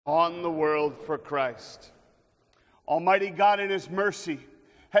on the world for Christ. Almighty God in his mercy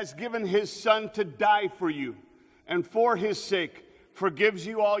has given his Son to die for you, and for his sake forgives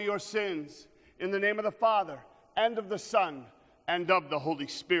you all your sins. In the name of the Father, and of the Son, and of the Holy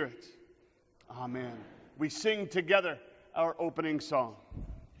Spirit. Amen. We sing together our opening song.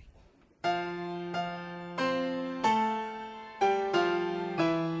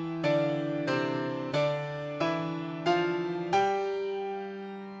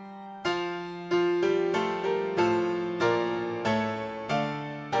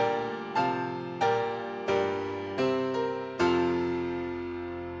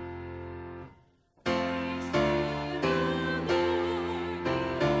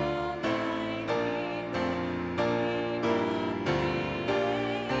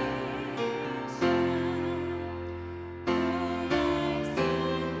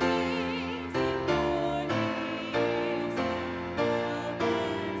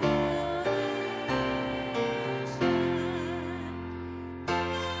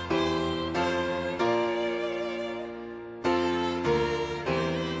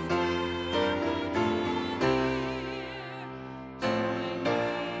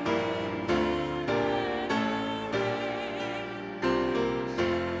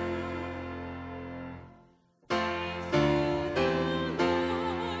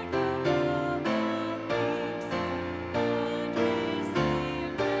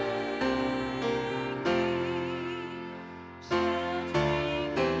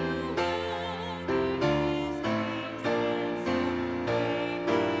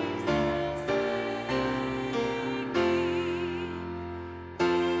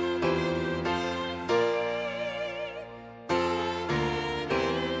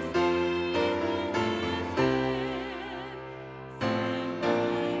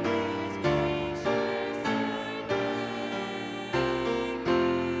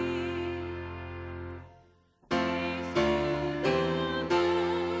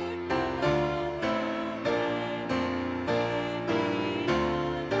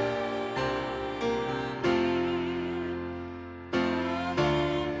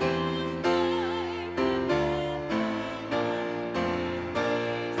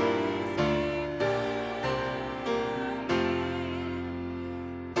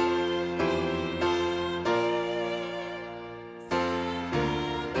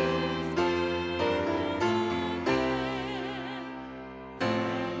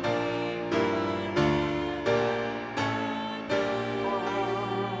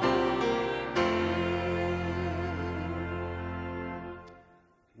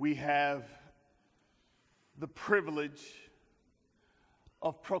 We have the privilege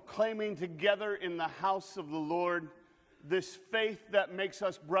of proclaiming together in the house of the Lord this faith that makes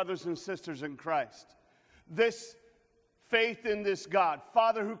us brothers and sisters in Christ. This faith in this God,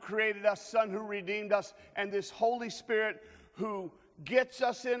 Father who created us, Son who redeemed us, and this Holy Spirit who gets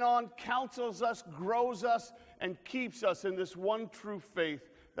us in on, counsels us, grows us, and keeps us in this one true faith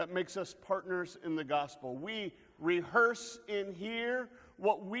that makes us partners in the gospel. We rehearse in here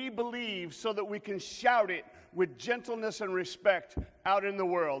what we believe so that we can shout it with gentleness and respect out in the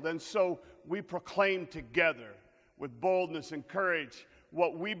world. And so we proclaim together with boldness and courage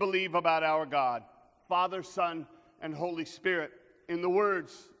what we believe about our God, Father, Son, and Holy Spirit, in the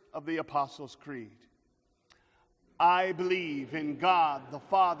words of the Apostles' Creed. I believe in God, the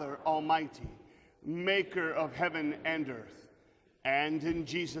Father Almighty, maker of heaven and earth, and in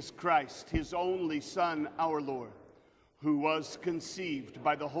Jesus Christ, his only Son, our Lord, who was conceived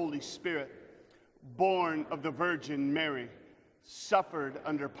by the Holy Spirit, born of the Virgin Mary, suffered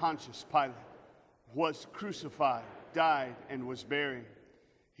under Pontius Pilate, was crucified, died, and was buried.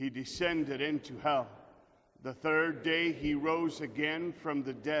 He descended into hell. The third day he rose again from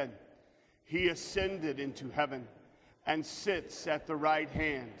the dead. He ascended into heaven and sits at the right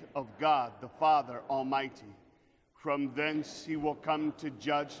hand of God the Father Almighty. From thence he will come to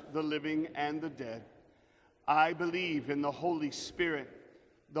judge the living and the dead. I believe in the Holy Spirit,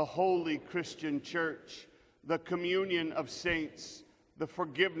 the holy Christian church, the communion of saints, the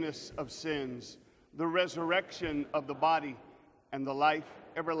forgiveness of sins, the resurrection of the body, and the life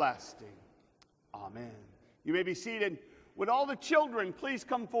everlasting. Amen. You may be seated. Would all the children please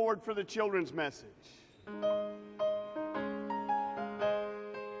come forward for the children's message?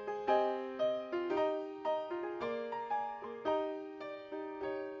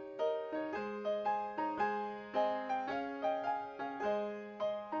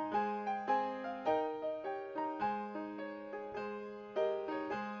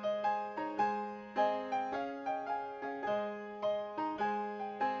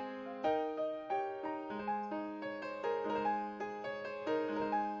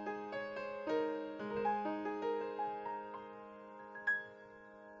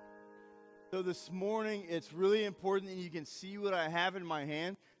 So this morning, it's really important that you can see what I have in my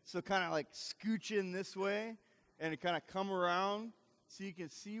hand. So kind of like scooch in this way and kind of come around so you can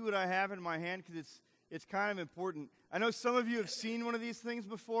see what I have in my hand, because it's kind of important. I know some of you have seen one of these things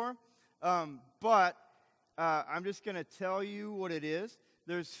before, but I'm just going to tell you what it is.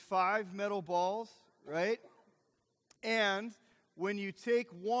 There's 5 metal balls, right? And when you take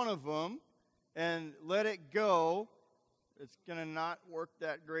one of them and let it go, it's going to not work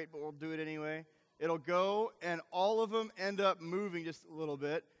that great, but we'll do it anyway. It'll go, and all of them end up moving just a little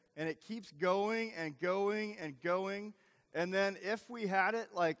bit, and it keeps going and going and going. And then if we had it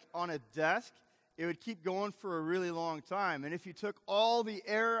like on a desk, it would keep going for a really long time. And if you took all the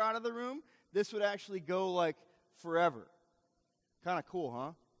air out of the room, this would actually go like forever. Kind of cool,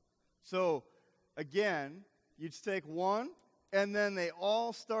 huh? So, again, you'd take one, and then they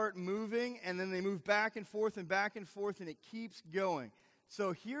all start moving, and then they move back and forth, and it keeps going.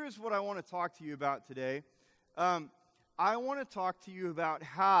 So here's what I want to talk to you about today. I want to talk to you about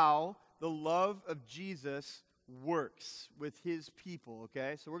how the love of Jesus works with his people,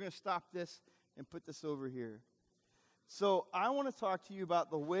 okay? So we're going to stop this and put this over here. So I want to talk to you about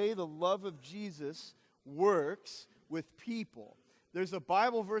the way the love of Jesus works with people. There's a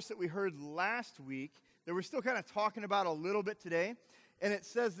Bible verse that we heard last week that we're still kind of talking about a little bit today. And it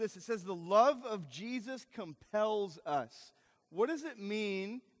says this. It says, the love of Jesus compels us. What does it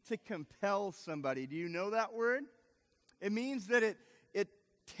mean to compel somebody? Do you know that word? It means that it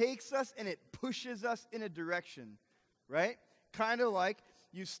takes us and it pushes us in a direction, right? Kind of like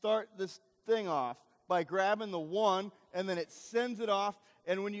you start this thing off by grabbing the one, and then it sends it off.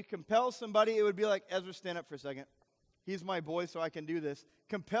 And when you compel somebody, it would be like, Ezra, stand up for a second. He's my boy, so I can do this.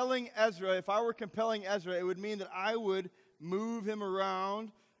 Compelling Ezra, if I were compelling Ezra, it would mean that I would move him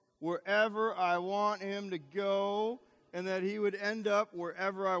around wherever I want him to go, and that he would end up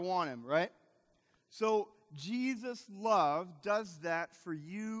wherever I want him, right? So Jesus' love does that for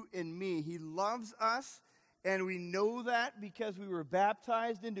you and me. He loves us, and we know that because we were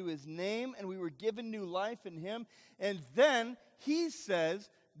baptized into his name, and we were given new life in him. And then he says,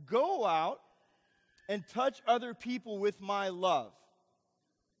 go out and touch other people with my love.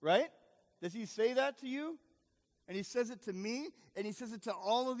 Right? Does he say that to you? And he says it to me, and he says it to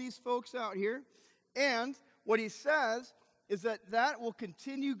all of these folks out here. And what he says is that will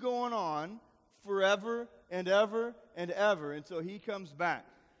continue going on forever and ever and ever until he comes back.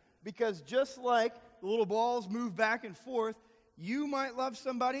 Because just like the little balls move back and forth, you might love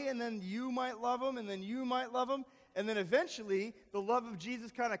somebody, and then you might love them, and then you might love them. And then eventually, the love of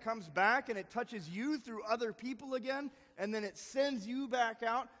Jesus kind of comes back, and it touches you through other people again, and then it sends you back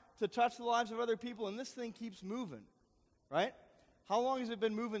out to touch the lives of other people, and this thing keeps moving, right? How long has it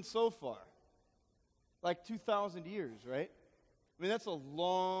been moving so far? Like 2,000 years, right? I mean, that's a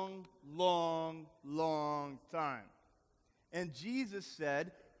long, long, long time. And Jesus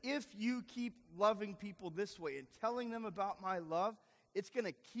said, if you keep loving people this way and telling them about my love, it's going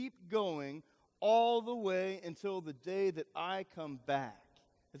to keep going all the way until the day that I come back.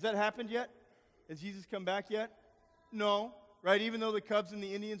 Has that happened yet? Has Jesus come back yet? No, right? Even though the Cubs and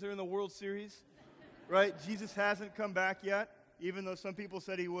the Indians are in the World Series, right? Jesus hasn't come back yet, even though some people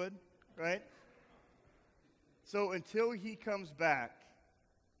said he would, right? So until he comes back,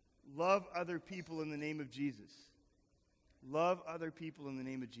 love other people in the name of Jesus. Love other people in the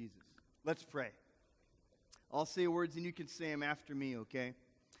name of Jesus. Let's pray. I'll say words and you can say them after me, okay?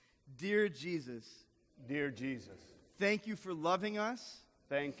 Dear Jesus. Dear Jesus. Thank you for loving us.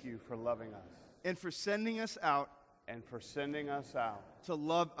 Thank you for loving us. And for sending us out. And for sending us out. To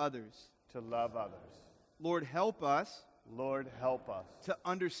love others. To love others. Lord, help us. Lord, help us. To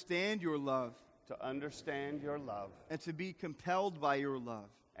understand your love. To understand your love. And to be compelled by your love.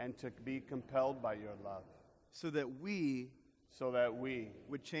 And to be compelled by your love. So that we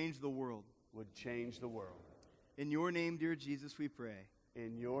would change the world. Would change the world. In your name, dear Jesus, we pray.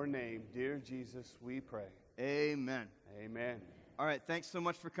 In your name, dear Jesus, we pray. Amen. Amen. All right, thanks so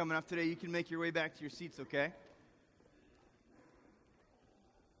much for coming up today. You can make your way back to your seats, okay?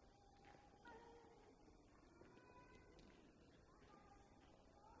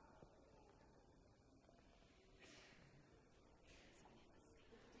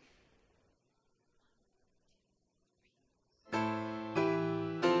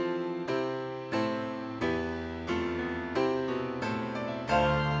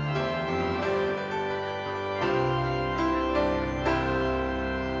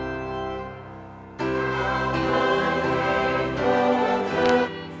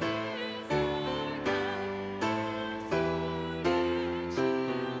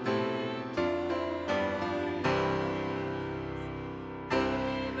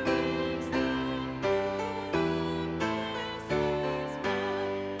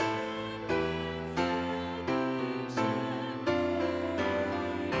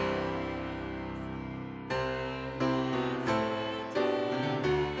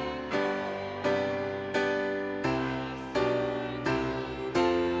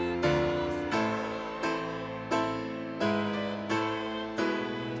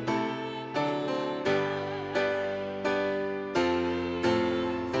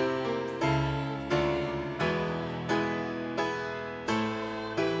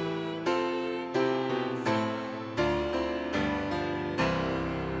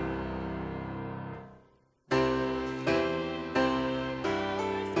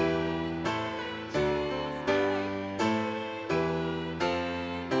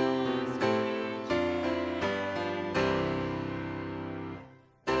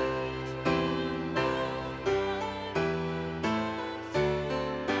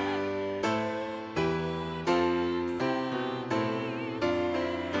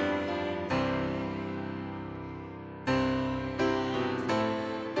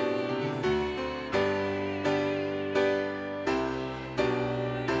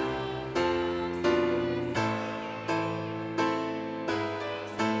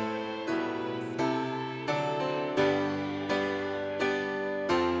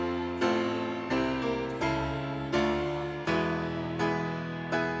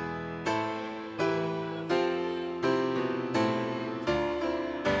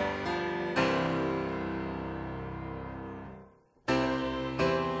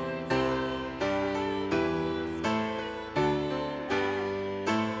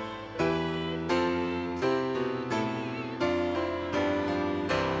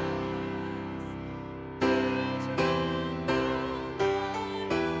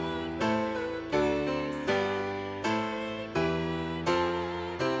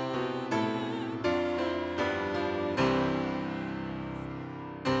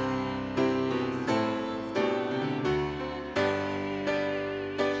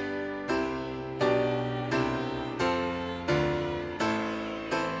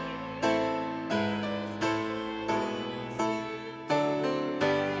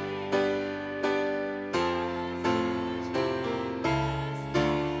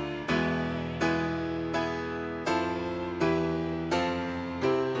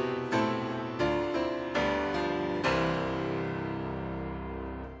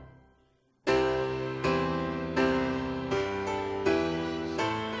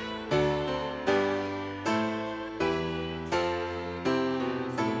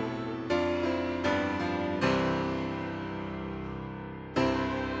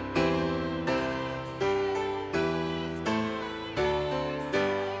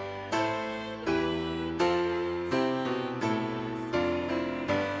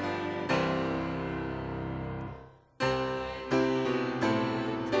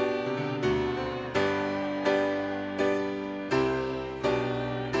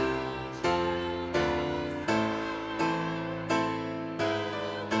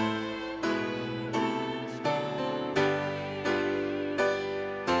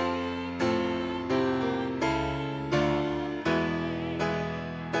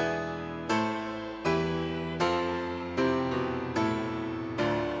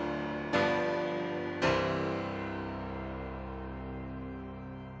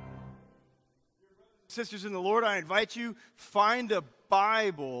 sisters in the Lord, I invite you, find a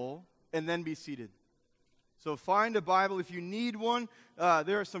Bible and then be seated. So find a Bible. If you need one,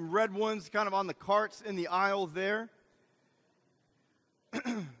 there are some red ones kind of on the carts in the aisle there.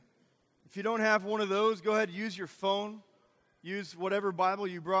 If you don't have one of those, go ahead and use your phone. Use whatever Bible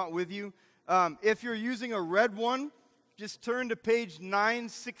you brought with you. If you're using a red one, just turn to page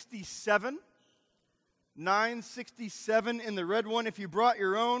 967. 967 in the red one. If you brought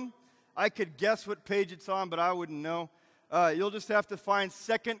your own, I could guess what page it's on, but I wouldn't know. You'll just have to find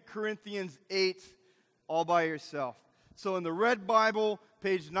 2 Corinthians 8 all by yourself. So in the red Bible,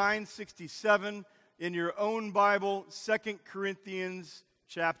 page 967. In your own Bible, 2 Corinthians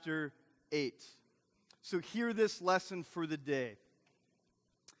chapter 8. So hear this lesson for the day.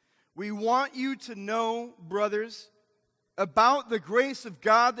 We want you to know, brothers, about the grace of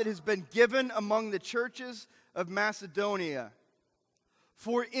God that has been given among the churches of Macedonia.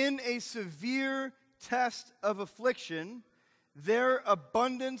 For in a severe test of affliction, their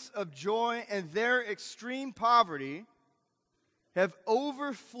abundance of joy and their extreme poverty have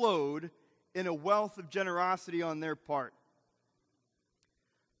overflowed in a wealth of generosity on their part.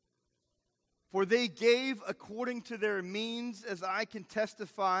 For they gave according to their means, as I can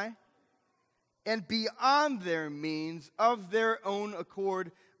testify, and beyond their means of their own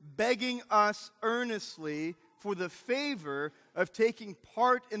accord, begging us earnestly for the favor of taking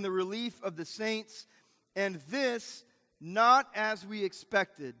part in the relief of the saints, and this not as we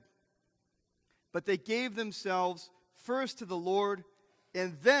expected. But they gave themselves first to the Lord,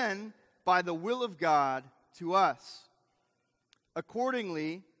 and then, by the will of God, to us.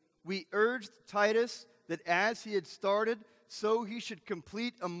 Accordingly, we urged Titus that as he had started, so he should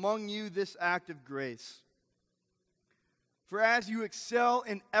complete among you this act of grace. For as you excel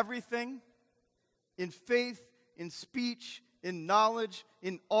in everything, in faith, in speech, in knowledge,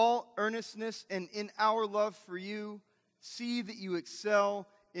 in all earnestness, and in our love for you, see that you excel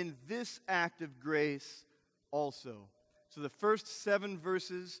in this act of grace also. So the first 7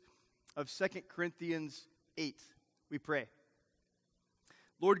 verses of 2 Corinthians 8, we pray.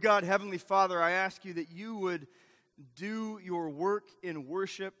 Lord God, Heavenly Father, I ask you that you would do your work in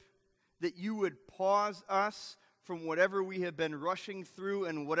worship, that you would pause us from whatever we have been rushing through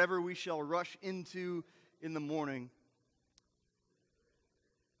and whatever we shall rush into in the morning.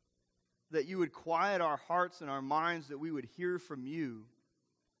 That you would quiet our hearts and our minds, that we would hear from you,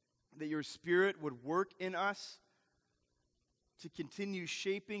 that your Spirit would work in us to continue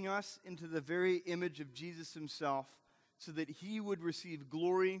shaping us into the very image of Jesus himself, so that he would receive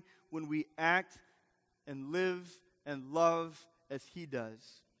glory when we act and live and love as he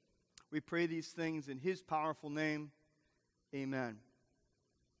does. We pray these things in his powerful name. Amen.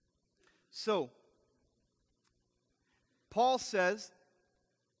 So, Paul says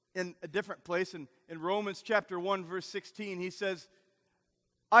in a different place, in Romans chapter 1, verse 16, he says,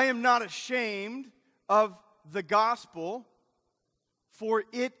 I am not ashamed of the gospel, for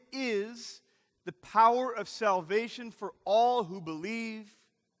it is the power of salvation for all who believe,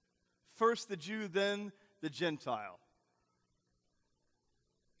 first the Jew, then the Gentile.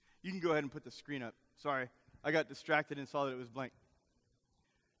 You can go ahead and put the screen up. Sorry, I got distracted and saw that it was blank.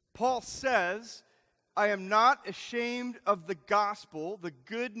 Paul says, I am not ashamed of the gospel, the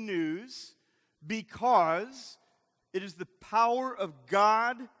good news, because it is the power of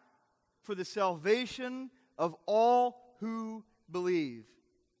God for the salvation of all who believe.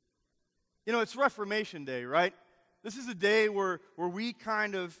 You know, it's Reformation Day, right? This is a day where we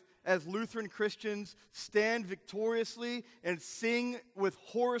kind of, as Lutheran Christians, stand victoriously and sing with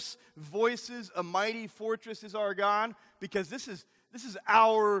hoarse voices, a mighty fortress is our God, because this is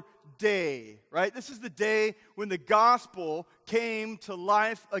our day, right? This is the day when the gospel came to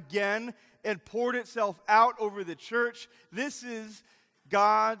life again and poured itself out over the church. This is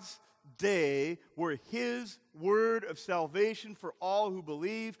God's day where his word of salvation for all who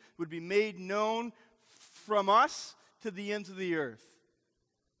believe would be made known from us to the ends of the earth.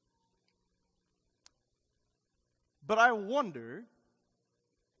 But I wonder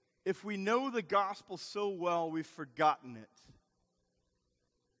if we know the gospel so well we've forgotten it.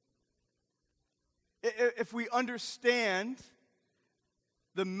 If we understand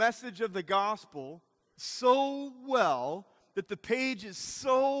the message of the gospel so well that the page is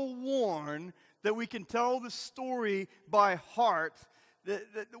so worn that we can tell the story by heart, that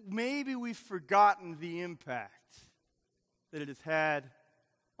maybe we've forgotten the impact that it has had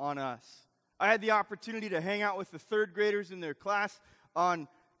on us. I had the opportunity to hang out with the third graders in their class on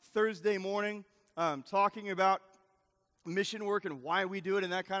Thursday morning, talking about mission work and why we do it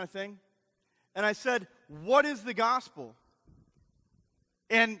and that kind of thing. And I said, what is the gospel?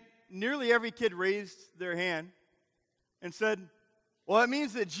 And nearly every kid raised their hand and said, well, it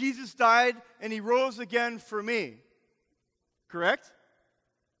means that Jesus died and he rose again for me. Correct?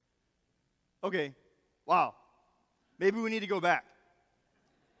 Okay. Wow. Maybe we need to go back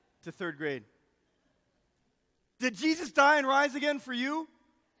to 3rd grade. Did Jesus die and rise again for you?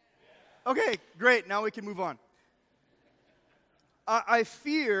 Okay, great. Now we can move on. I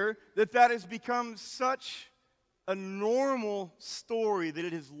fear that has become such a normal story that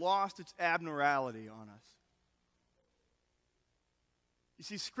it has lost its abnormality on us. You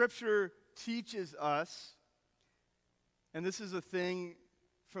see, Scripture teaches us, and this is a thing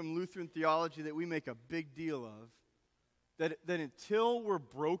from Lutheran theology that we make a big deal of, that until we're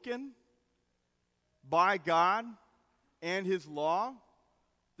broken by God and His law,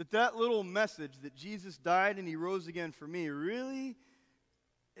 that little message that Jesus died and He rose again for me, really,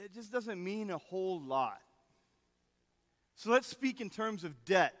 it just doesn't mean a whole lot. So let's speak in terms of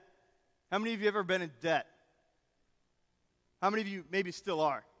debt. How many of you have ever been in debt? How many of you maybe still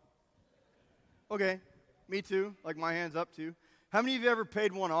are? Okay, me too, like my hand's up too. How many of you ever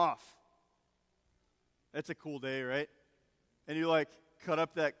paid one off? That's a cool day, right? And you like cut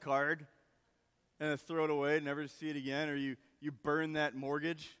up that card and then throw it away and never see it again, or you burn that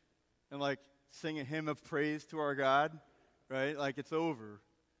mortgage and like sing a hymn of praise to our God, right? Like it's over.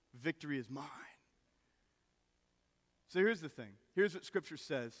 Victory is mine. So here's the thing. Here's what Scripture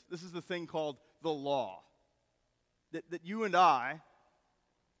says. This is the thing called the law. That you and I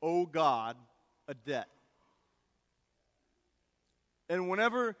owe God a debt. And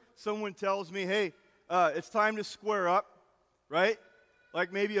whenever someone tells me, hey, it's time to square up, right?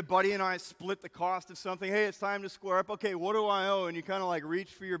 Like maybe a buddy and I split the cost of something. Hey, it's time to square up. Okay, what do I owe? And you kind of like reach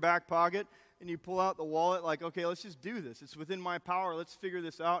for your back pocket and you pull out the wallet like, okay, let's just do this. It's within my power. Let's figure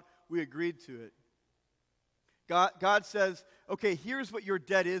this out. We agreed to it. God says, okay, here's what your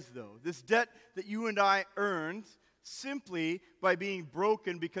debt is, though. This debt that you and I earned simply by being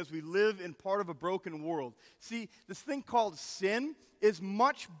broken because we live in part of a broken world. See, this thing called sin is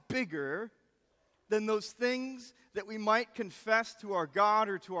much bigger than those things that we might confess to our God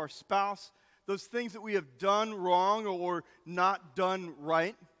or to our spouse, those things that we have done wrong or not done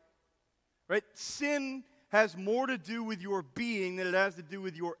right. Right? Sin has more to do with your being than it has to do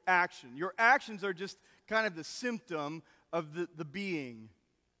with your action. Your actions are just kind of the symptom of the being,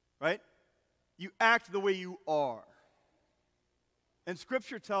 right? You act the way you are. And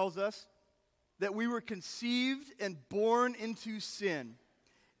Scripture tells us that we were conceived and born into sin,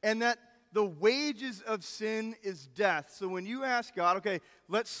 and that the wages of sin is death. So when you ask God, okay,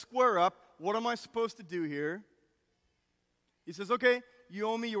 let's square up, what am I supposed to do here? He says, okay, you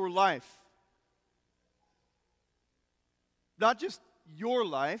owe me your life. Not just your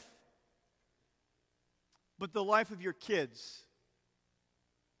life, but the life of your kids.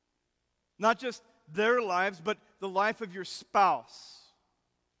 Not just their lives, but the life of your spouse.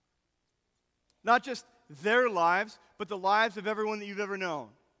 Not just their lives, but the lives of everyone that you've ever known.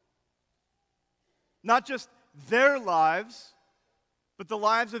 Not just their lives, but the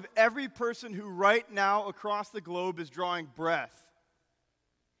lives of every person who right now across the globe is drawing breath.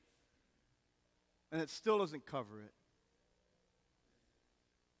 And it still doesn't cover it.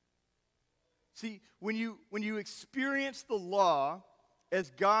 See, when you experience the law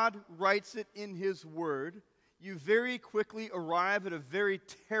as God writes it in His Word, you very quickly arrive at a very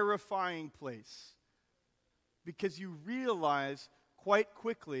terrifying place because you realize quite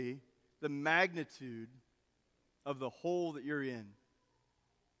quickly the magnitude of the hole that you're in.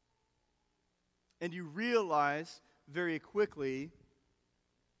 And you realize very quickly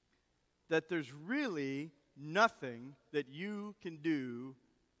that there's really nothing that you can do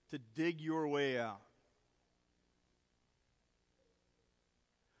to dig your way out.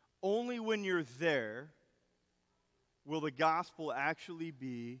 Only when you're there will the gospel actually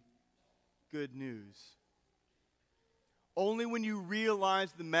be good news. Only when you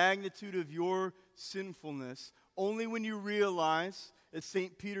realize the magnitude of your sinfulness, only when you realize, as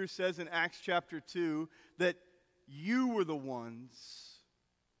St. Peter says in Acts chapter 2, that you were the ones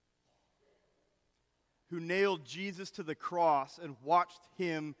who nailed Jesus to the cross and watched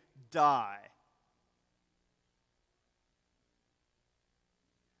Him die.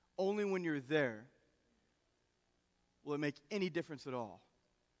 Only when you're there will it make any difference at all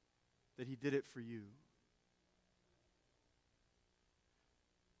that He did it for you.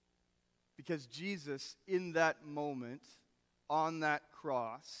 Because Jesus, in that moment, on that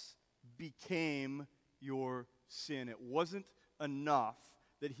cross, became your sin. It wasn't enough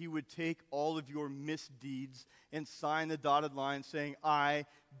that he would take all of your misdeeds and sign the dotted line saying, I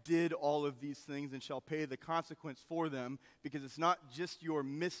did all of these things and shall pay the consequence for them, because it's not just your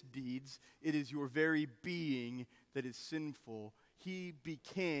misdeeds, it is your very being that is sinful. He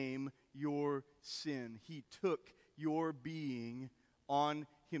became your sin. He took your being on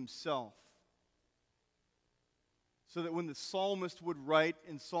himself. So that when the psalmist would write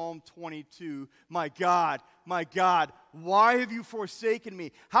in Psalm 22, my God, why have you forsaken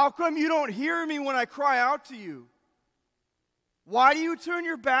me? How come you don't hear me when I cry out to you? Why do you turn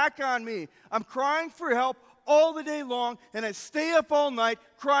your back on me? I'm crying for help all the day long, and I stay up all night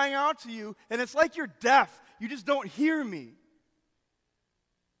crying out to you, and it's like you're deaf. You just don't hear me.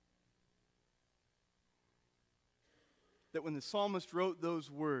 That when the psalmist wrote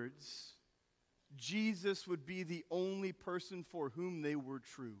those words, Jesus would be the only person for whom they were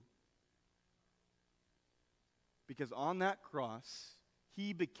true. Because on that cross,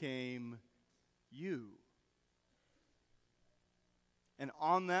 he became you. And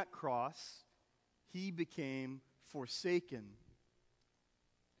on that cross, he became forsaken.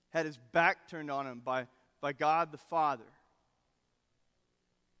 Had his back turned on him by God the Father.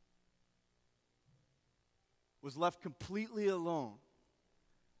 Was left completely alone.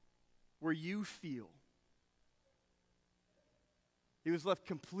 Where you feel. He was left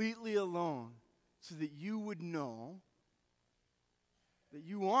completely alone so that you would know that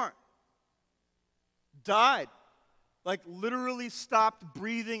you aren't. Died. Like literally stopped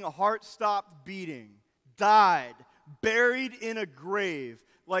breathing, a heart stopped beating. Died. Buried in a grave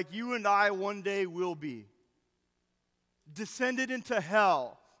like you and I one day will be. Descended into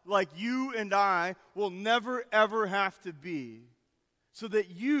hell like you and I will never ever have to be. So that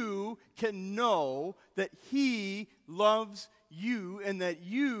you can know that he loves you and that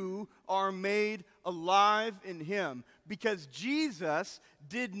you are made alive in him. Because Jesus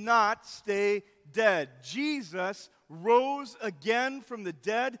did not stay dead. Jesus rose again from the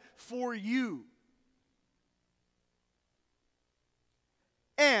dead for you.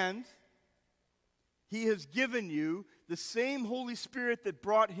 And he has given you the same Holy Spirit that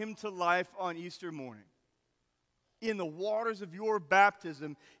brought him to life on Easter morning. In the waters of your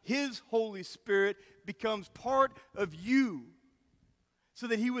baptism, his Holy Spirit becomes part of you. So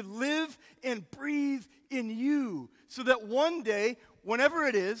that he would live and breathe in you. So that one day, whenever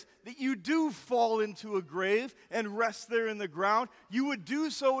it is that you do fall into a grave and rest there in the ground, you would do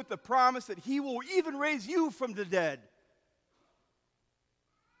so with the promise that he will even raise you from the dead.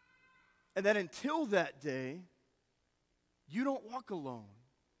 And that until that day, you don't walk alone.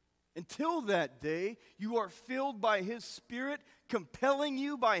 Until that day, you are filled by his Spirit, compelling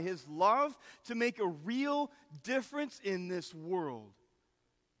you by his love to make a real difference in this world.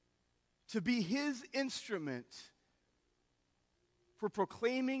 To be his instrument for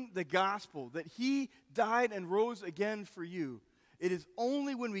proclaiming the gospel, that he died and rose again for you. It is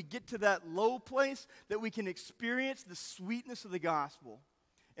only when we get to that low place that we can experience the sweetness of the gospel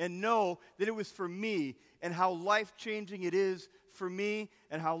and know that it was for me and how life-changing it is for me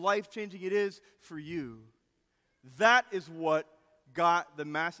and how life-changing it is for you. That is what got the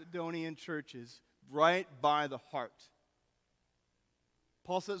Macedonian churches right by the heart.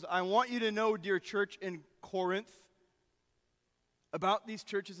 Paul says, I want you to know, dear church in Corinth, about these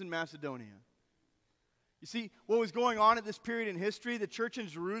churches in Macedonia. You see, what was going on at this period in history, the church in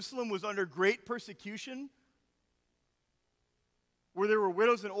Jerusalem was under great persecution, where there were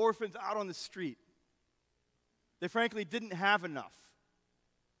widows and orphans out on the street. They frankly didn't have enough.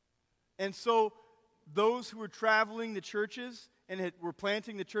 And so those who were traveling the churches and were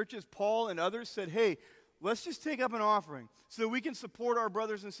planting the churches, Paul and others said, hey, let's just take up an offering so that we can support our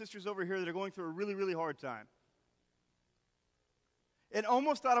brothers and sisters over here that are going through a really, really hard time. And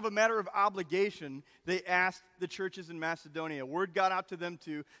almost out of a matter of obligation, they asked the churches in Macedonia. Word got out to them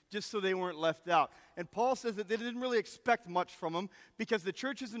too, just so they weren't left out. And Paul says that they didn't really expect much from them because the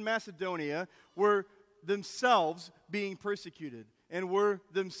churches in Macedonia were themselves being persecuted and were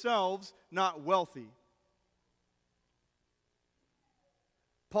themselves not wealthy.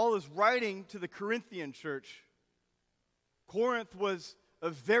 Paul is writing to the Corinthian church. Corinth was a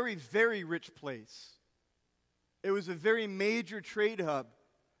very, very rich place. It was a very major trade hub.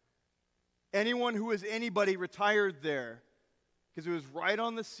 Anyone who was anybody retired there because it was right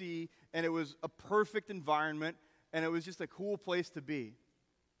on the sea and it was a perfect environment and it was just a cool place to be.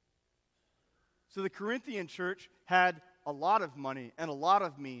 So the Corinthian church had a lot of money and a lot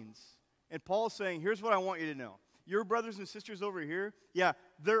of means. And Paul's saying, here's what I want you to know. Your brothers and sisters over here, yeah,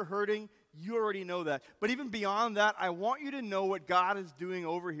 they're hurting. You already know that. But even beyond that, I want you to know what God is doing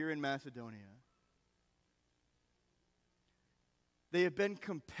over here in Macedonia. They have been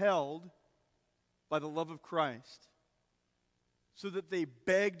compelled by the love of Christ, so that they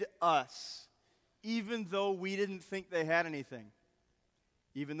begged us, even though we didn't think they had anything,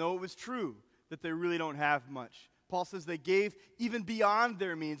 even though it was true that they really don't have much. Paul says they gave even beyond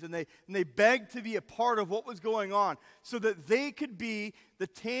their means, and they begged to be a part of what was going on, so that they could be the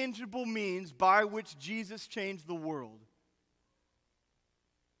tangible means by which Jesus changed the world.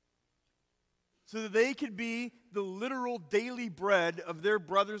 So that they could be the literal daily bread of their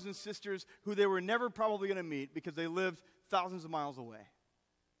brothers and sisters who they were never probably going to meet because they lived thousands of miles away.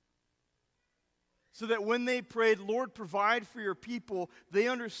 So that when they prayed, Lord, provide for your people, they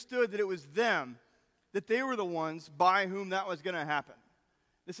understood that it was them, that they were the ones by whom that was going to happen.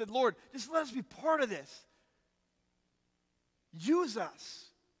 They said, Lord, just let us be part of this. Use us.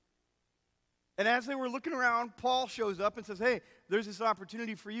 And as they were looking around, Paul shows up and says, hey, there's this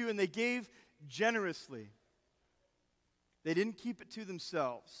opportunity for you. And they gave generously. They didn't keep it to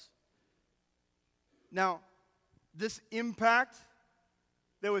themselves. Now, this impact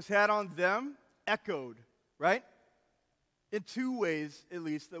that was had on them echoed, right? In two ways, at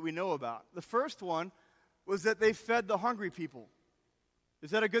least, that we know about. The first one was that they fed the hungry people.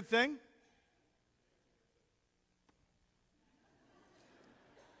 Is that a good thing?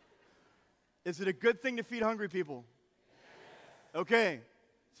 Is it a good thing to feed hungry people? Yes. Okay.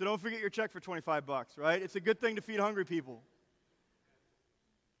 So don't forget your check for $25, right? It's a good thing to feed hungry people.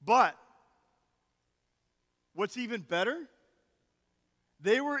 But what's even better?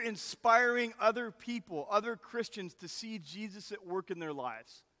 They were inspiring other people, other Christians, to see Jesus at work in their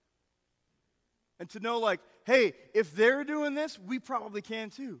lives. And to know, like, hey, if they're doing this, we probably can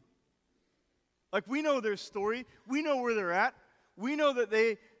too. Like, we know their story. We know where they're at. We know that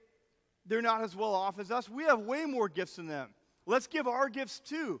they're not as well off as us. We have way more gifts than them. Let's give our gifts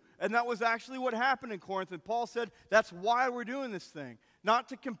too. And that was actually what happened in Corinth. And Paul said, that's why we're doing this thing. Not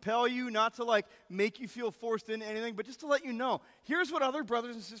to compel you, not to like make you feel forced into anything, but just to let you know, here's what other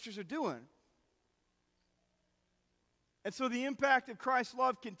brothers and sisters are doing. And so the impact of Christ's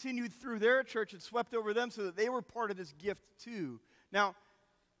love continued through their church and swept over them so that they were part of this gift too. Now,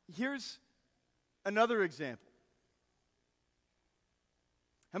 here's another example.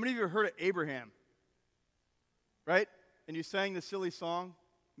 How many of you have heard of Abraham? Right? And you sang the silly song,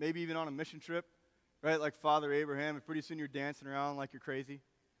 maybe even on a mission trip, right? Like Father Abraham, and pretty soon you're dancing around like you're crazy,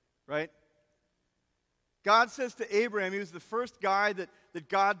 right? God says to Abraham, he was the first guy that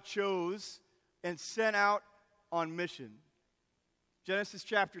God chose and sent out on mission. Genesis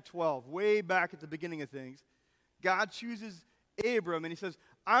chapter 12, way back at the beginning of things, God chooses Abram and he says,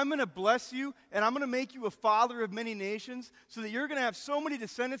 I'm going to bless you and I'm going to make you a father of many nations so that you're going to have so many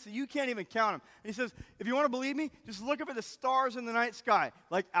descendants that you can't even count them. And he says, if you want to believe me, just look up at the stars in the night sky,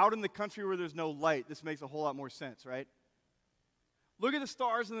 like out in the country where there's no light. This makes a whole lot more sense, right? Look at the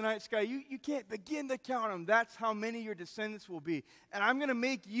stars in the night sky. You can't begin to count them. That's how many your descendants will be. And I'm going to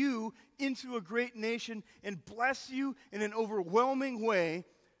make you into a great nation and bless you in an overwhelming way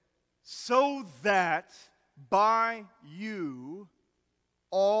so that by you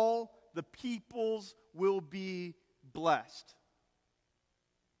all the peoples will be blessed.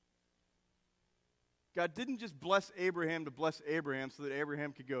 God didn't just bless Abraham to bless Abraham so that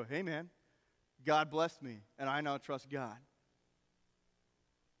Abraham could go, hey man, God blessed me and I now trust God.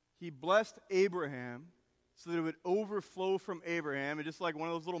 He blessed Abraham so that it would overflow from Abraham, and just like one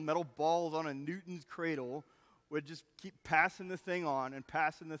of those little metal balls on a Newton's cradle would just keep passing the thing on and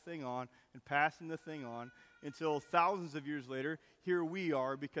passing the thing on and passing the thing on until thousands of years later, here we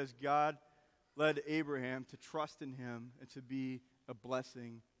are because God led Abraham to trust in him and to be a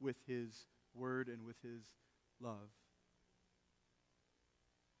blessing with his word and with his love.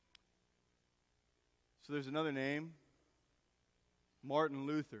 So there's another name, Martin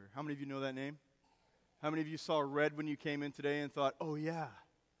Luther. How many of you know that name? How many of you saw red when you came in today and thought, oh yeah,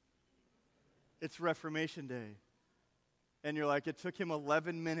 it's Reformation Day? And you're like, it took him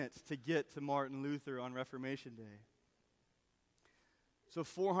 11 minutes to get to Martin Luther on Reformation Day. So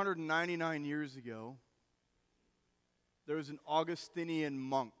 499 years ago, there was an Augustinian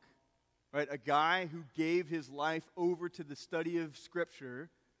monk, right? A guy who gave his life over to the study of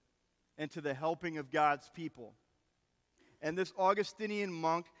Scripture and to the helping of God's people. And this Augustinian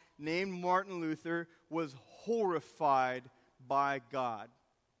monk named Martin Luther was horrified by God.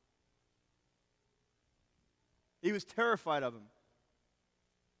 He was terrified of him.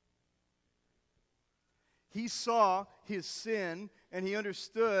 He saw his sin, and he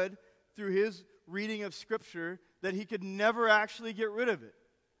understood through his reading of Scripture that he could never actually get rid of it.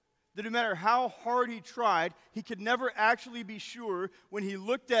 that no matter how hard he tried, he could never actually be sure when he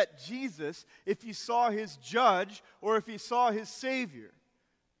looked at Jesus if he saw his judge or if he saw his Savior.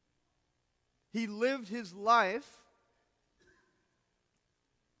 He lived his life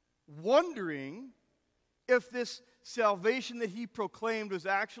wondering if this salvation that he proclaimed was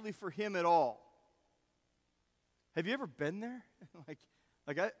actually for him at all. Have you ever been there?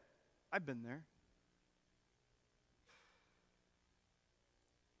 I've been there.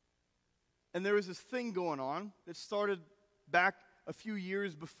 And there was this thing going on that started back a few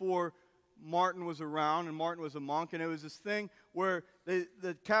years before Martin was around, and Martin was a monk, and it was this thing where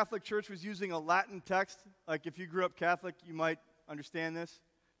the Catholic Church was using a Latin text. Like if you grew up Catholic, you might understand this.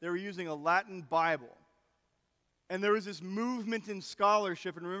 They were using a Latin Bible. And there was this movement in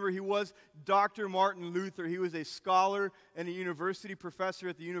scholarship, and remember, he was Dr. Martin Luther. He was a scholar and a university professor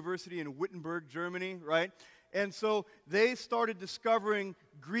at the university in Wittenberg, Germany, right? And so they started discovering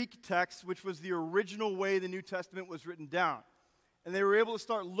Greek texts, which was the original way the New Testament was written down. And they were able to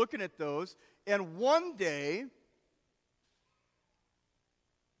start looking at those. And one day,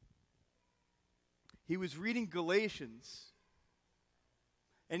 he was reading Galatians,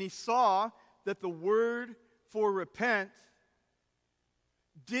 and he saw that the word for repent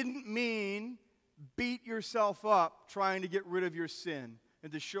didn't mean beat yourself up trying to get rid of your sin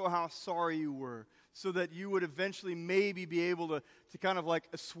and to show how sorry you were, so that you would eventually maybe be able to kind of like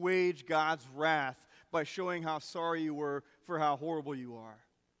assuage God's wrath by showing how sorry you were for how horrible you are.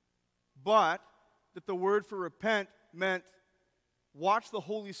 But that the word for repent meant watch the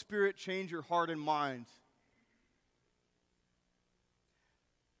Holy Spirit change your heart and mind.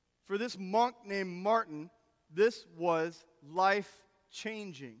 For this monk named Martin, this was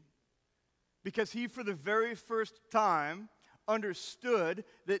life-changing, because he, for the very first time, understood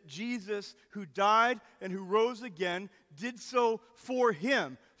that Jesus, who died and who rose again, did so for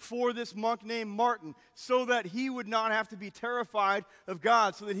him, for this monk named Martin, so that he would not have to be terrified of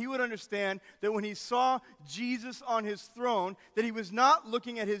God, so that he would understand that when he saw Jesus on his throne, that he was not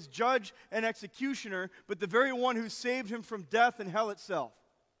looking at his judge and executioner, but the very one who saved him from death and hell itself.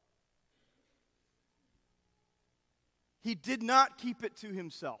 He did not keep it to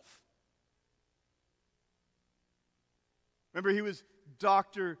himself. Remember, he was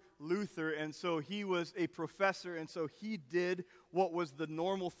Dr. Luther, and so he was a professor, and so he did what was the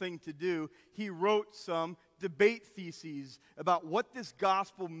normal thing to do. He wrote some debate theses about what this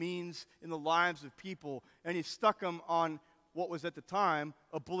gospel means in the lives of people, and he stuck them on what was at the time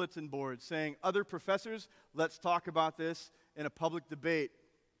a bulletin board saying, "Other professors, let's talk about this in a public debate."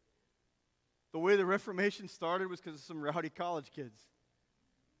 The way the Reformation started was because of some rowdy college kids.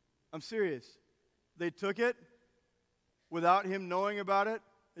 I'm serious. They took it without him knowing about it.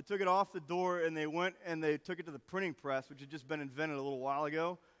 They took it off the door, and they went and they took it to the printing press, which had just been invented a little while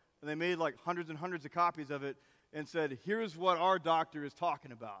ago. And they made like hundreds and hundreds of copies of it and said, "Here's what our doctor is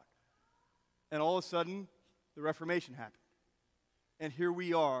talking about." And all of a sudden, the Reformation happened. And here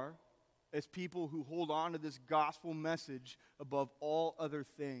we are as people who hold on to this gospel message above all other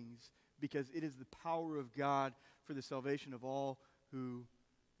things, because it is the power of God for the salvation of all who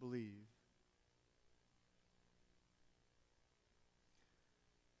believe.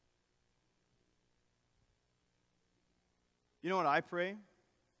 You know what I pray?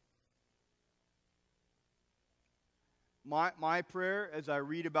 My prayer, as I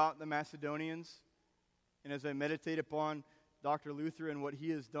read about the Macedonians and as I meditate upon Dr. Luther and what he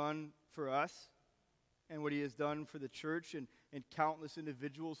has done for us and what he has done for the church and countless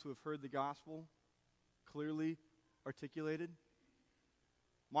individuals who have heard the gospel clearly articulated,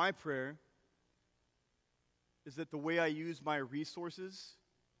 my prayer is that the way I use my resources,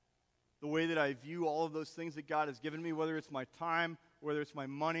 the way that I view all of those things that God has given me, whether it's my time, or whether it's my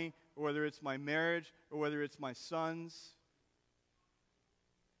money, or whether it's my marriage, or whether it's my sons,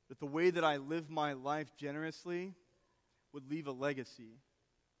 that the way that I live my life generously would leave a legacy.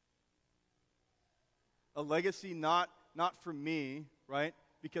 A legacy not for me, right?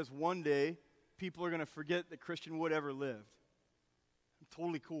 Because one day, people are going to forget that Christian Wood ever lived. I'm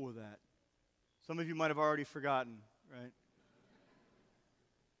totally cool with that. Some of you might have already forgotten, right?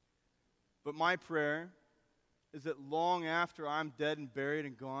 But my prayer is that long after I'm dead and buried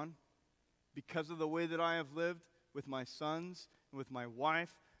and gone, because of the way that I have lived with my sons and with my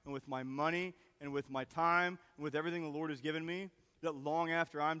wife and with my money and with my time and with everything the Lord has given me, that long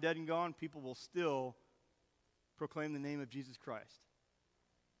after I'm dead and gone, people will still proclaim the name of Jesus Christ.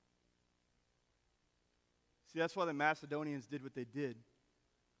 See, that's why the Macedonians did what they did.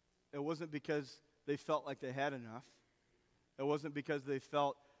 It wasn't because they felt like they had enough. It wasn't because they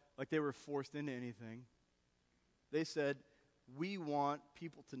felt like they were forced into anything. They said, we want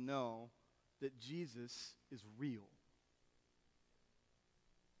people to know that Jesus is real.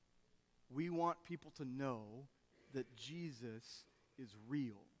 We want people to know that Jesus is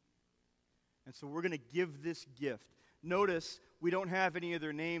real. And so we're going to give this gift. Notice we don't have any of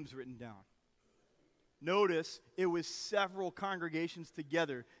their names written down. Notice it was several congregations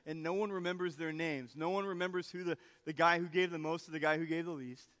together, and no one remembers their names. No one remembers who the guy who gave the most to the guy who gave the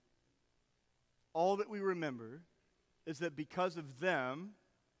least. All that we remember is that because of them,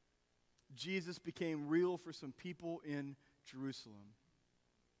 Jesus became real for some people in Jerusalem.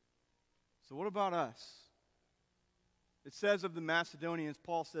 So what about us? It says of the Macedonians,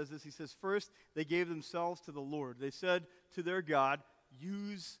 Paul says this, he says, first, they gave themselves to the Lord. They said to their God,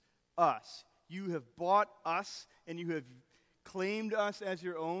 use us. You have bought us, and you have claimed us as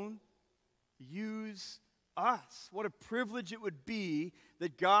your own. Use us. What a privilege it would be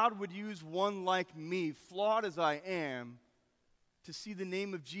that God would use one like me, flawed as I am, to see the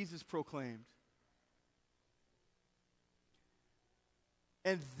name of Jesus proclaimed.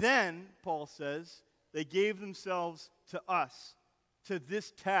 And then, Paul says, they gave themselves to us, to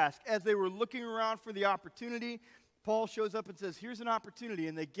this task. As they were looking around for the opportunity, Paul shows up and says, here's an opportunity,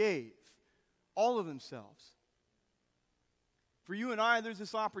 and they gave all of themselves. For you and I, there's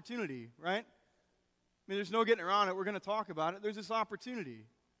this opportunity, right? I mean, there's no getting around it. We're going to talk about it. There's this opportunity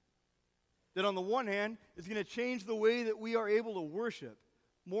that on the one hand is going to change the way that we are able to worship.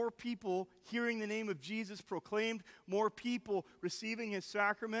 More people hearing the name of Jesus proclaimed, more people receiving his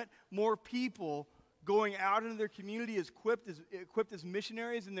sacrament, more people going out into their community as equipped as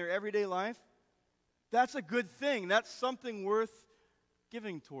missionaries in their everyday life. That's a good thing. That's something worth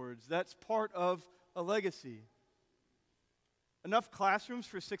giving towards. That's part of a legacy. Enough classrooms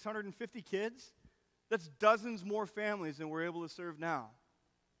for 650 kids? That's dozens more families than we're able to serve now.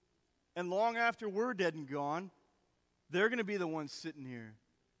 And long after we're dead and gone, they're going to be the ones sitting here.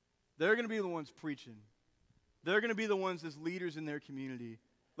 They're going to be the ones preaching. They're going to be the ones as leaders in their community,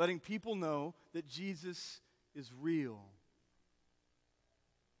 letting people know that Jesus is real.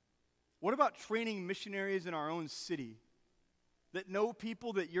 What about training missionaries in our own city that know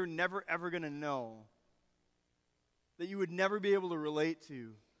people that you're never, ever going to know, that you would never be able to relate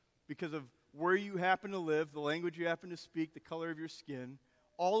to because of where you happen to live, the language you happen to speak, the color of your skin,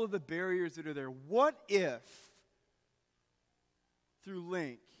 all of the barriers that are there? What if, through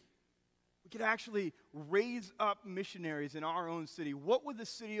Link, we could actually raise up missionaries in our own city? What would the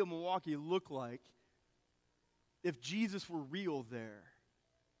city of Milwaukee look like if Jesus were real there?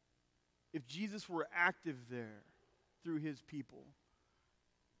 If Jesus were active there through his people?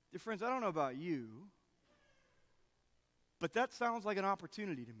 Dear friends, I don't know about you, but that sounds like an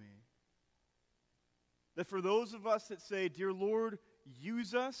opportunity to me. That for those of us that say, dear Lord,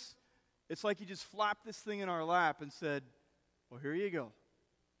 use us, it's like you just flapped this thing in our lap and said, well, here you go.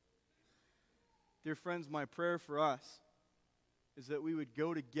 Dear friends, my prayer for us is that we would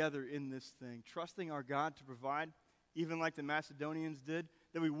go together in this thing, trusting our God to provide, even like the Macedonians did,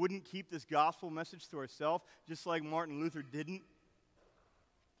 that we wouldn't keep this gospel message to ourselves, just like Martin Luther didn't,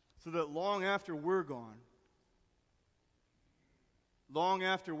 so that long after we're gone, long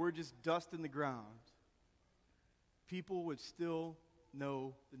after we're just dust in the ground, people would still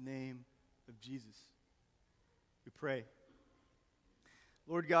know the name of Jesus. We pray.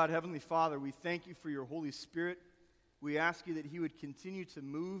 Lord God, Heavenly Father, we thank you for your Holy Spirit. We ask you that he would continue to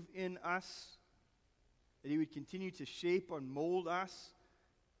move in us, that he would continue to shape and mold us,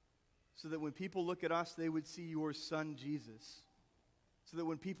 so that when people look at us, they would see your Son, Jesus. So that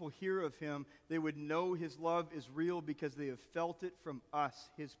when people hear of him, they would know his love is real because they have felt it from us,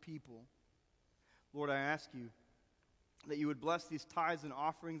 his people. Lord, I ask you that you would bless these tithes and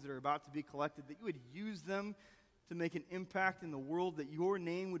offerings that are about to be collected, that you would use them to make an impact in the world, that your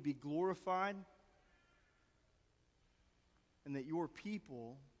name would be glorified, and that your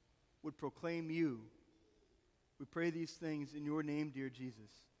people would proclaim you. We pray these things in your name, dear Jesus.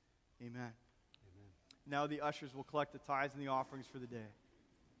 Amen. Amen. Now the ushers will collect the tithes and the offerings for the day.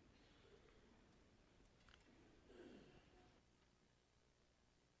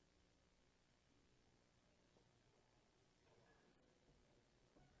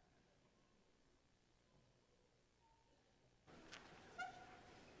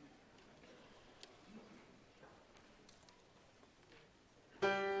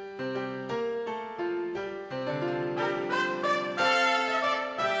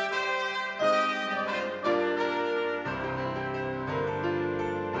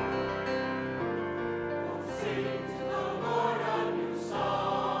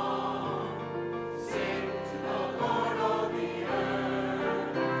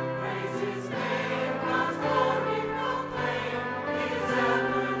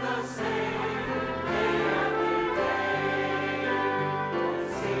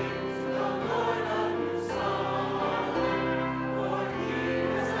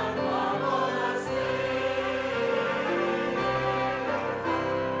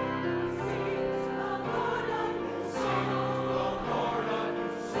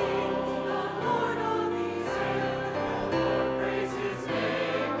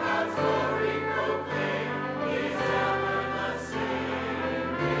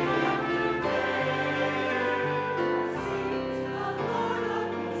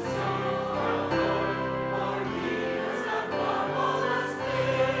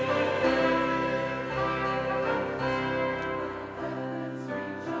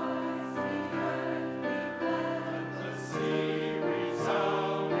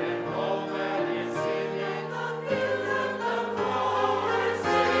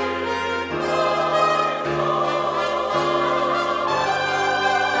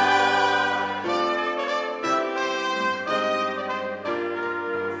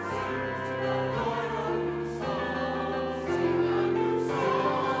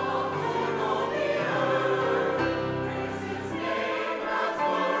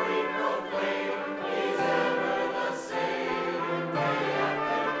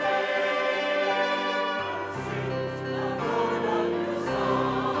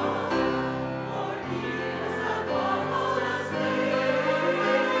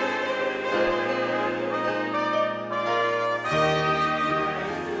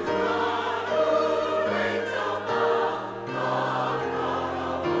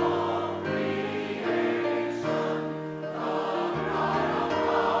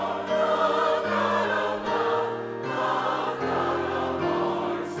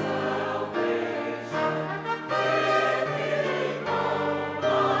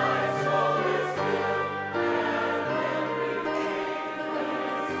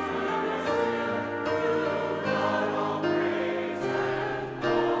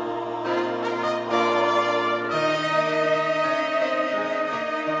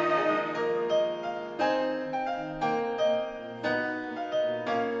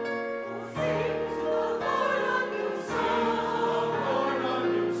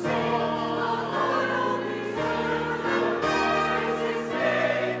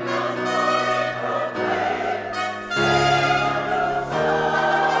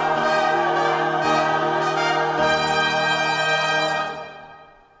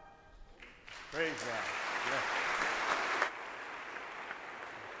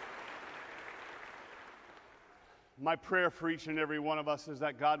 My prayer for each and every one of us is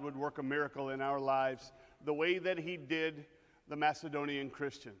that God would work a miracle in our lives the way that he did the Macedonian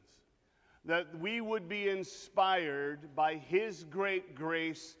Christians. That we would be inspired by his great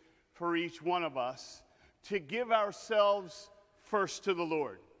grace for each one of us to give ourselves first to the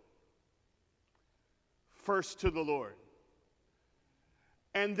Lord. First to the Lord.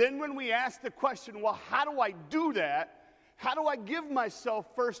 And then when we ask the question, well, how do I do that? How do I give myself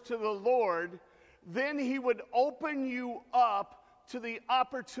first to the Lord? Then he would open you up to the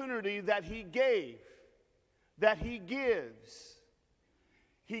opportunity that he gave, that he gives.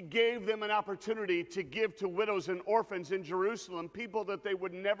 He gave them an opportunity to give to widows and orphans in Jerusalem, people that they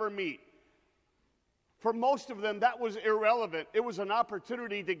would never meet. For most of them, that was irrelevant. It was an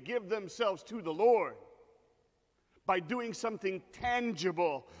opportunity to give themselves to the Lord by doing something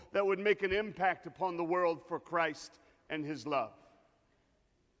tangible that would make an impact upon the world for Christ and his love.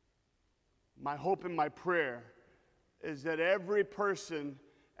 My hope and my prayer is that every person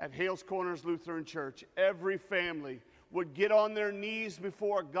at Hales Corners Lutheran Church, every family, would get on their knees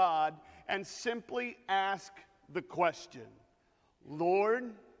before God and simply ask the question,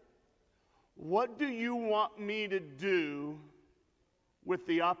 Lord, what do you want me to do with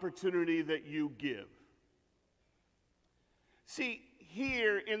the opportunity that you give? See,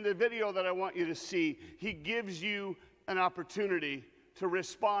 here in the video that I want you to see, he gives you an opportunity to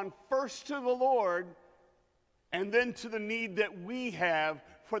respond first to the Lord and then to the need that we have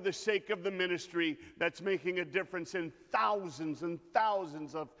for the sake of the ministry that's making a difference in thousands and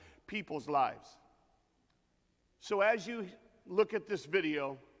thousands of people's lives. So as you look at this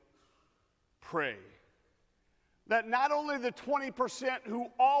video, pray that not only the 20% who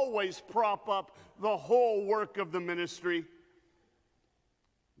always prop up the whole work of the ministry,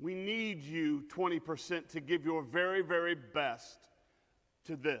 we need you 20% to give your very, very best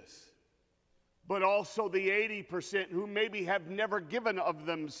to this. But also the 80% who maybe have never given of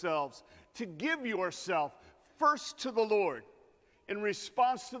themselves, to give yourself first to the Lord in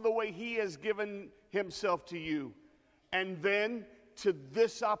response to the way he has given himself to you, and then to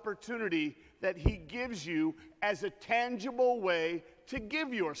this opportunity that he gives you as a tangible way to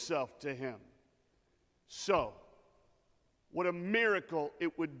give yourself to him. So, what a miracle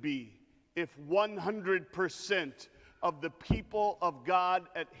it would be if 100% of the people of God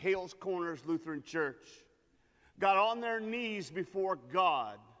at Hales Corners Lutheran Church got on their knees before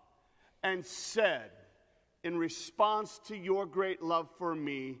God and said, in response to your great love for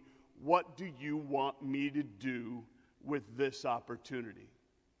me, what do you want me to do with this opportunity?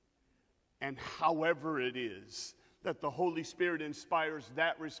 And however it is that the Holy Spirit inspires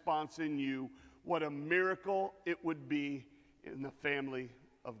that response in you, what a miracle it would be in the family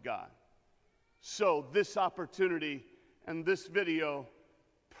of God. So this opportunity and this video,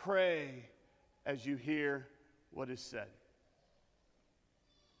 pray as you hear what is said.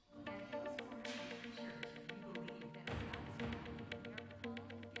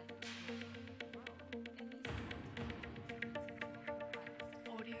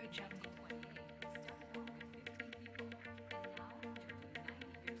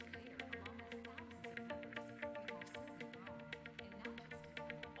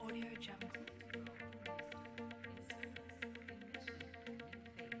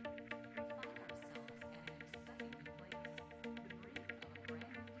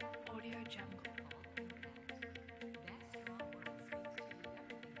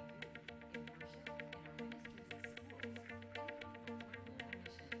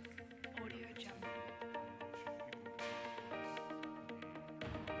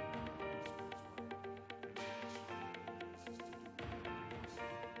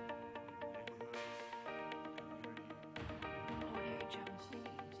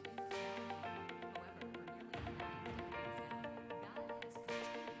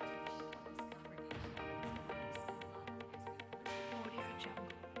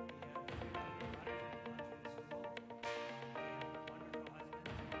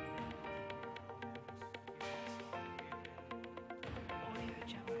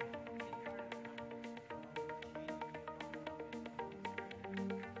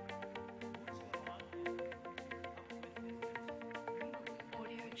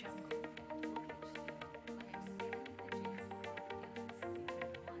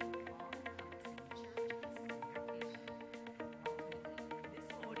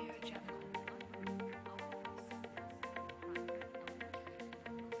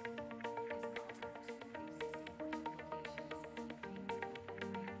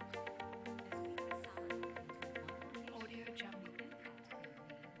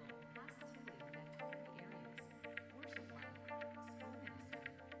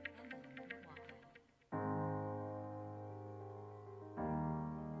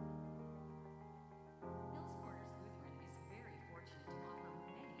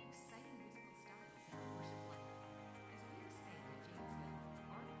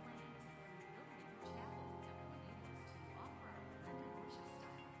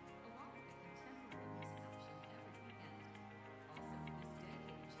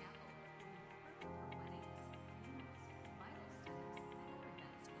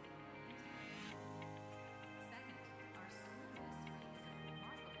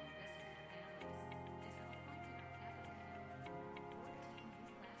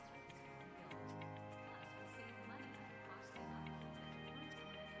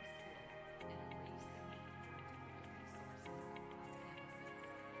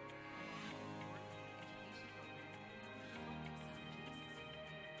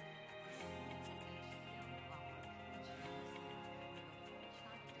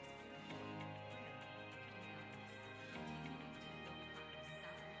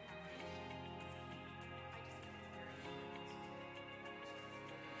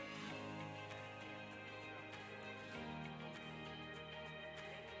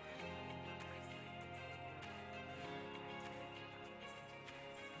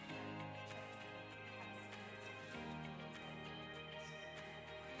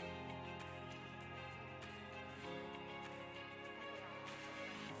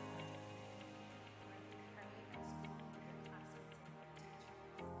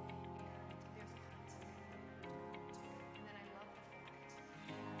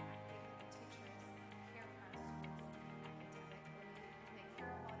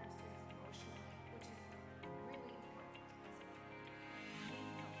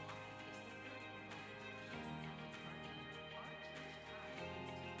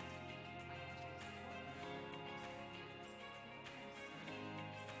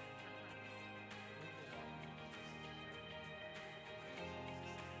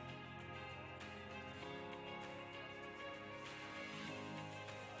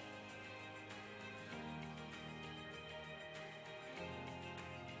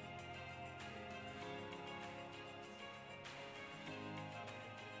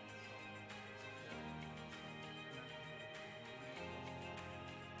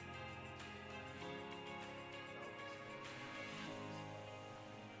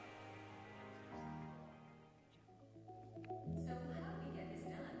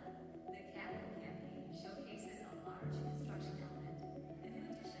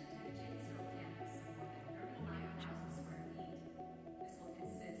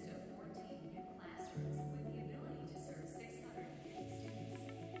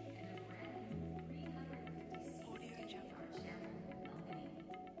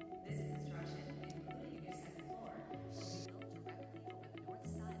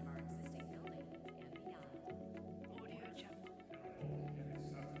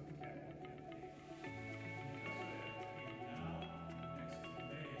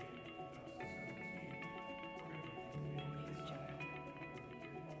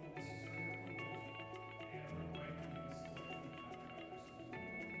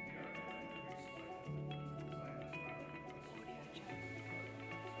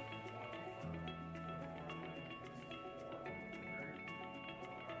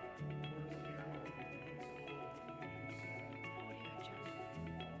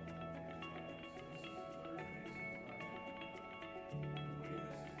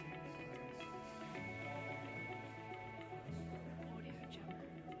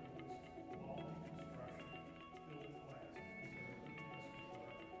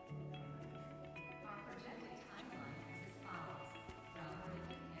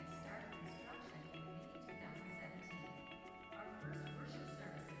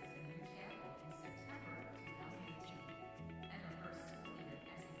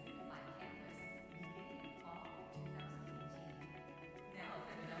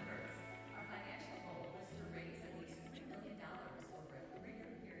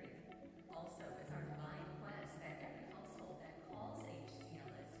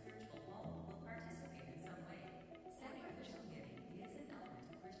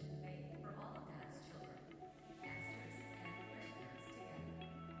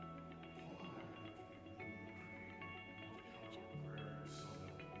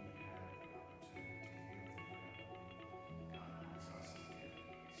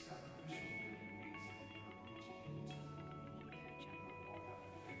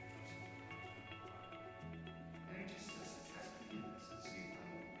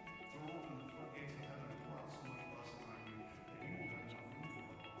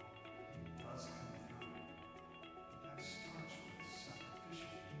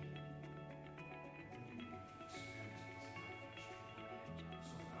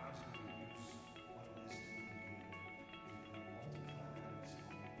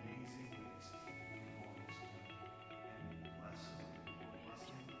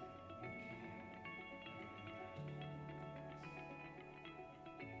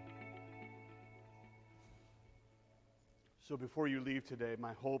 So before you leave today,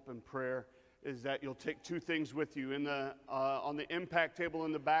 my hope and prayer is that you'll take two things with you. On the impact table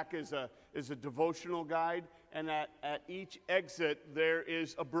in the back is a devotional guide, and at each exit there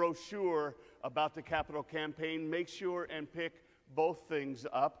is a brochure about the capital campaign. Make sure and pick both things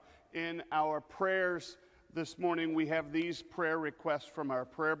up. In our prayers this morning, we have these prayer requests from our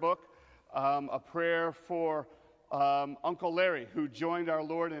prayer book. A prayer for Uncle Larry, who joined our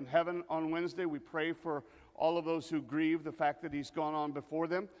Lord in heaven on Wednesday. We pray for all of those who grieve the fact that he's gone on before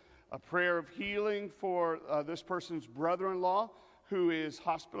them. A prayer of healing for this person's brother-in-law who is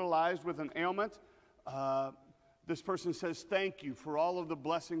hospitalized with an ailment. This person says, thank you for all of the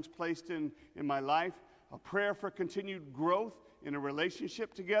blessings placed in my life. A prayer for continued growth in a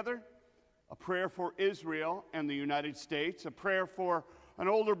relationship together. A prayer for Israel and the United States. A prayer for an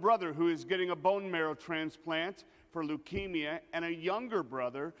older brother who is getting a bone marrow transplant for leukemia, and a younger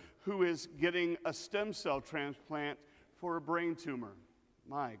brother who is getting a stem cell transplant for a brain tumor.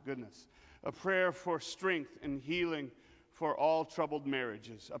 My goodness. A prayer for strength and healing for all troubled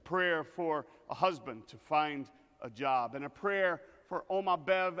marriages. A prayer for a husband to find a job. And a prayer for Oma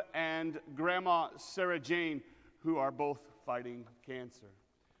Bev and Grandma Sarah Jane, who are both fighting cancer.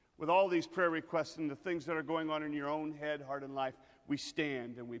 With all these prayer requests and the things that are going on in your own head, heart, and life, we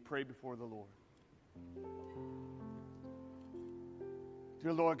stand and we pray before the Lord.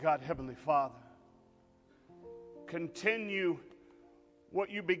 Dear Lord God, Heavenly Father, continue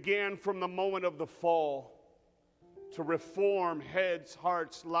what you began from the moment of the fall to reform heads,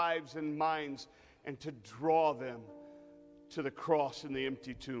 hearts, lives, and minds, and to draw them to the cross and the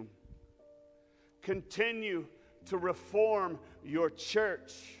empty tomb. Continue to reform your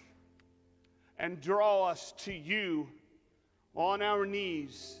church and draw us to you on our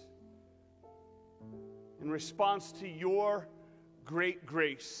knees in response to your great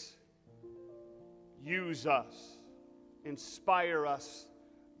grace. Use us. Inspire us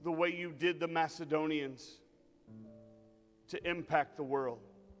the way you did the Macedonians to impact the world.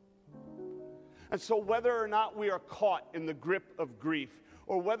 And so whether or not we are caught in the grip of grief,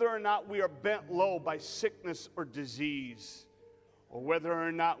 or whether or not we are bent low by sickness or disease, or whether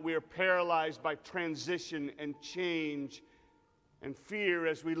or not we are paralyzed by transition and change and fear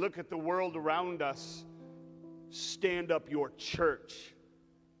as we look at the world around us, stand up your church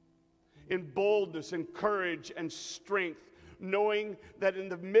in boldness and courage and strength, knowing that in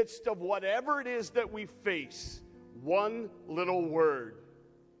the midst of whatever it is that we face, one little word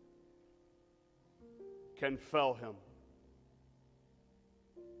can fell him.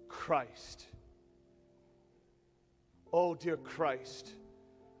 Christ. Oh, dear Christ,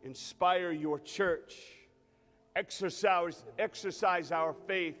 inspire your church, exercise our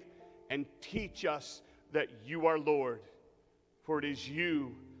faith, and teach us that you are Lord. For it is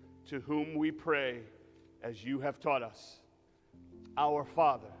you to whom we pray as you have taught us. Our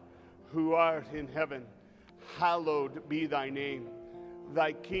Father, who art in heaven, hallowed be thy name.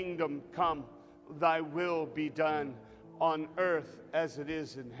 Thy kingdom come, thy will be done on earth as it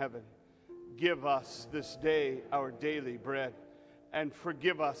is in heaven. Give us this day our daily bread, and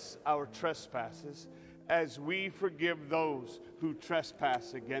forgive us our trespasses, as we forgive those who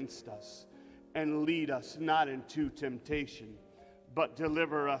trespass against us. And lead us not into temptation, but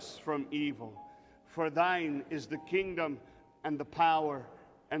deliver us from evil. For thine is the kingdom and the power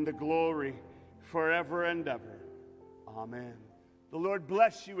and the glory forever and ever. Amen. The Lord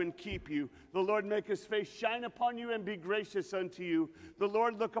bless you and keep you. The Lord make his face shine upon you and be gracious unto you. The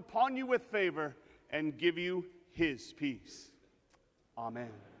Lord look upon you with favor and give you his peace.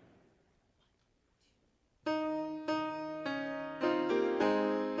 Amen.